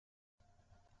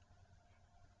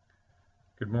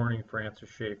Good morning, Francis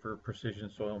Schaefer, Precision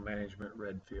Soil Management,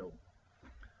 Redfield.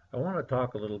 I want to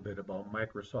talk a little bit about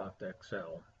Microsoft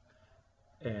Excel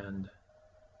and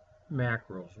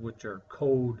macros, which are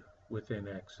code within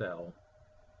Excel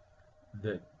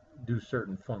that do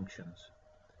certain functions.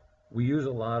 We use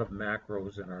a lot of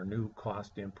macros in our new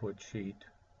cost input sheet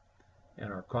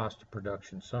and our cost of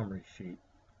production summary sheet.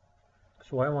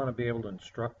 So I want to be able to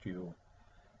instruct you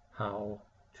how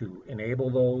to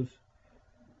enable those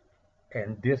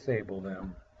and disable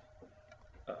them.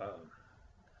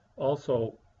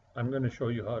 Also, I'm going to show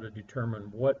you how to determine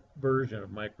what version of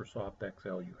Microsoft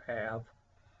Excel you have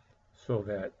so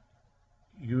that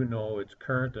you know it's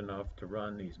current enough to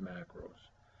run these macros.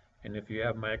 And if you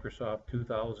have Microsoft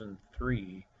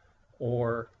 2003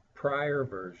 or prior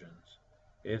versions,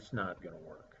 it's not going to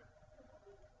work.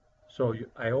 So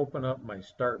I open up my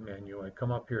Start menu, I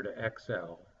come up here to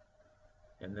Excel,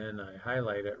 and then I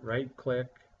highlight it, right click,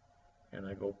 and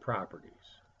I go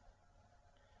Properties.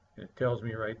 And it tells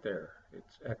me right there,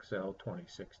 it's Excel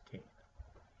 2016.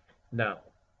 Now,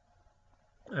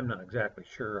 I'm not exactly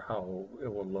sure how it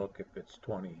will look if it's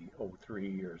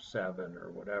 2003 or 7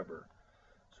 or whatever.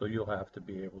 So you'll have to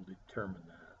be able to determine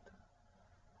that.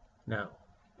 Now,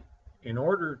 in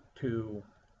order to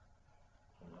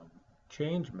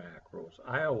change macros,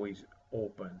 I always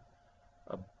open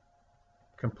a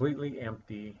completely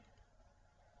empty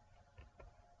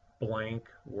blank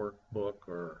workbook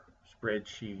or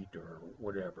spreadsheet or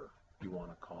whatever you want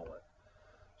to call it.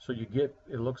 So you get,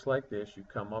 it looks like this. You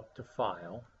come up to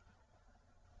File,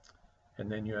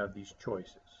 and then you have these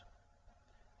choices.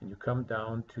 And you come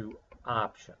down to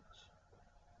Options.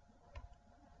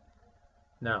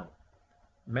 Now,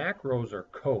 macros are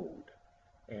code,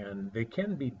 and they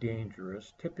can be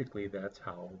dangerous. Typically, that's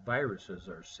how viruses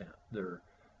are sent. They're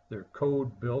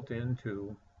code built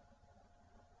into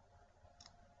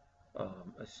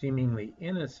a seemingly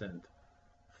innocent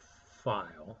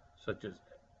file, such as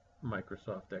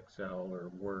Microsoft Excel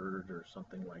or Word or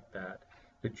something like that,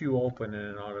 that you open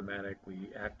and it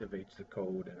automatically activates the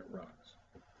code and it runs.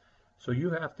 So you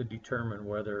have to determine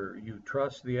whether you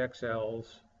trust the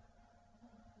Excel's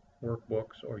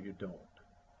workbooks or you don't.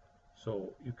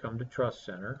 So you come to Trust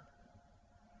Center.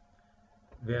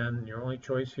 Then your only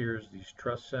choice here is these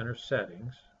Trust Center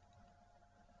settings.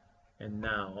 And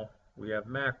now we have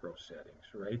macro settings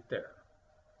right there.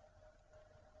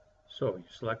 So you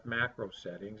select macro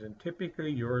settings, and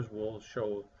typically yours will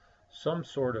show some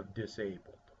sort of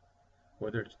disabled,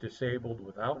 whether it's disabled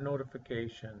without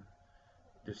notification,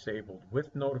 disabled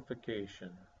with notification.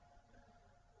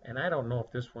 And I don't know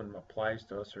if this one applies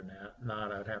to us or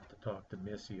not. I'd have to talk to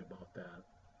Missy about that.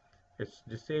 It's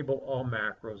disable all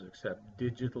macros except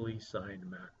digitally signed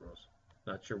macros.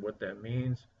 Not sure what that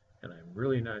means, and I'm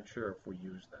really not sure if we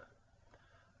use that.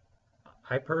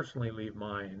 I personally leave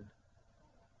mine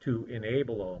to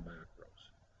enable all macros.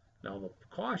 Now the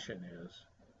caution is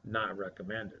not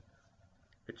recommended.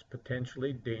 It's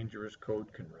potentially dangerous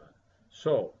code can run.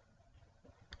 So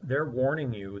they're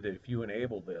warning you that if you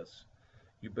enable this,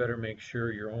 you better make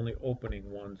sure you're only opening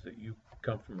ones that you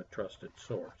come from a trusted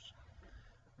source.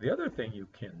 The other thing you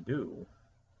can do,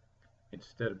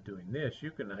 instead of doing this,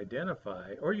 you can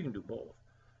identify, or you can do both,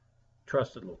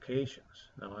 trusted locations.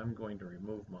 Now I'm going to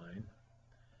remove mine.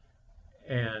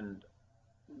 And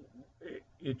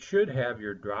it should have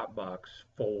your Dropbox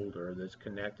folder that's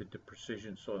connected to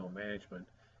Precision Soil Management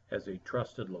as a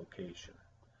trusted location.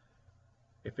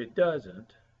 If it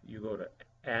doesn't, you go to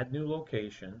Add New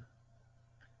Location,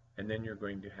 and then you're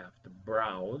going to have to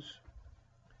browse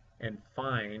and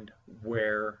find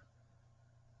where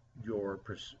your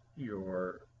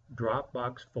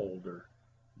Dropbox folder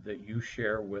that you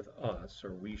share with us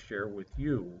or we share with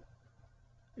you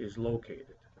is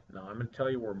located. Now I'm going to tell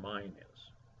you where mine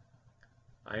is.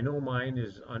 I know mine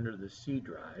is under the C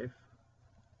drive,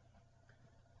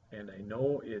 and I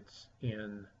know it's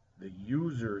in the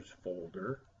users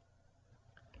folder,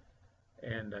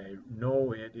 and I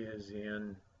know it is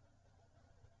in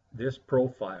this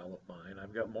profile of mine.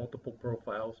 I've got multiple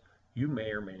profiles. You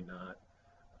may or may not.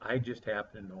 I just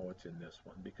happen to know it's in this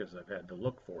one because I've had to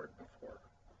look for it before.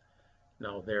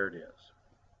 Now there it is.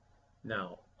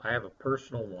 Now I have a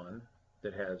personal one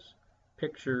that has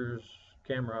pictures,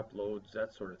 camera uploads,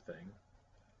 that sort of thing.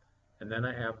 And then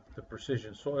I have the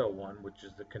Precision Soil one, which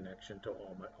is the connection to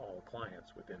all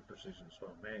clients within Precision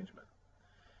Soil Management.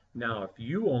 Now, if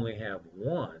you only have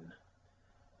one,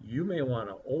 you may want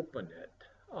to open it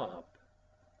up,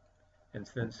 and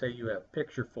then say you have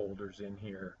picture folders in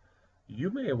here.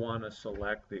 You may want to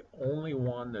select the only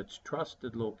one that's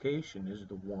trusted location is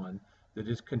the one that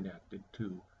is connected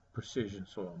to Precision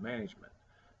Soil Management.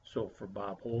 So for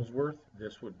Bob Holsworth,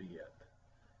 this would be it.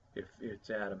 If it's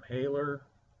Adam Haler,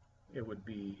 it would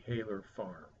be Haler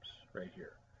Farms right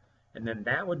here. And then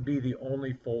that would be the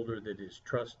only folder that is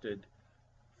trusted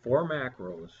for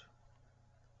macros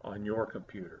on your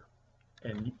computer.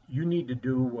 And you need to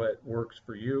do what works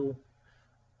for you.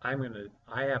 I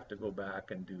have to go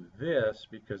back and do this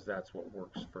because that's what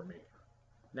works for me.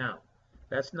 Now,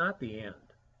 that's not the end.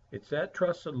 It's that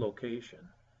trusted location,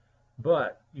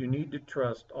 but you need to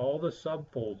trust all the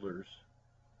subfolders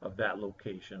of that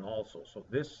location also. So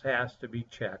this has to be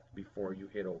checked before you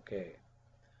hit OK.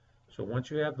 So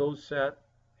once you have those set,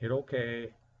 hit OK,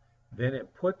 then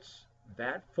it puts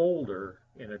that folder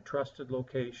in a trusted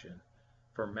location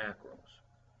for macros.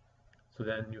 So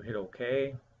then you hit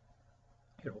OK,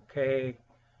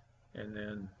 and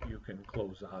then you can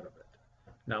close out of it.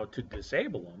 Now to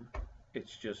disable them,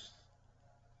 it's just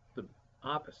the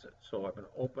opposite. So I'm going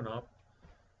to open up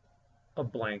a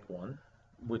blank one,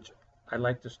 which I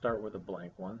like to start with a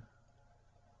blank one.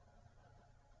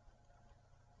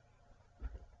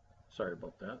 Sorry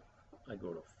about that. I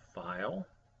go to File,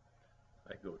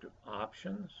 I go to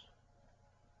Options,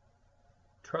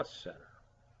 Trust Center,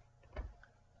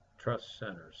 Trust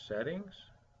Center Settings,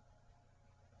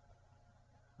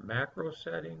 Macro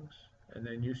Settings, and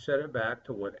then you set it back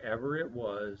to whatever it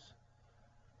was,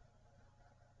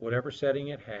 whatever setting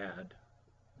it had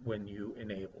when you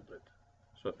enabled it.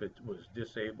 So if it was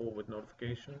disabled with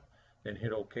notification, then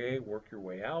hit OK, work your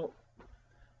way out.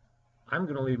 I'm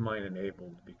going to leave mine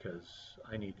enabled because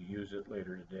I need to use it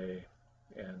later today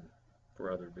and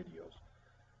for other videos.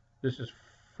 This is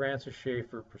Francis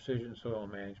Schaefer, Precision Soil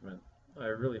Management. I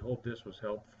really hope this was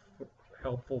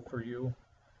helpful for you,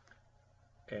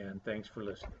 and thanks for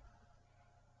listening.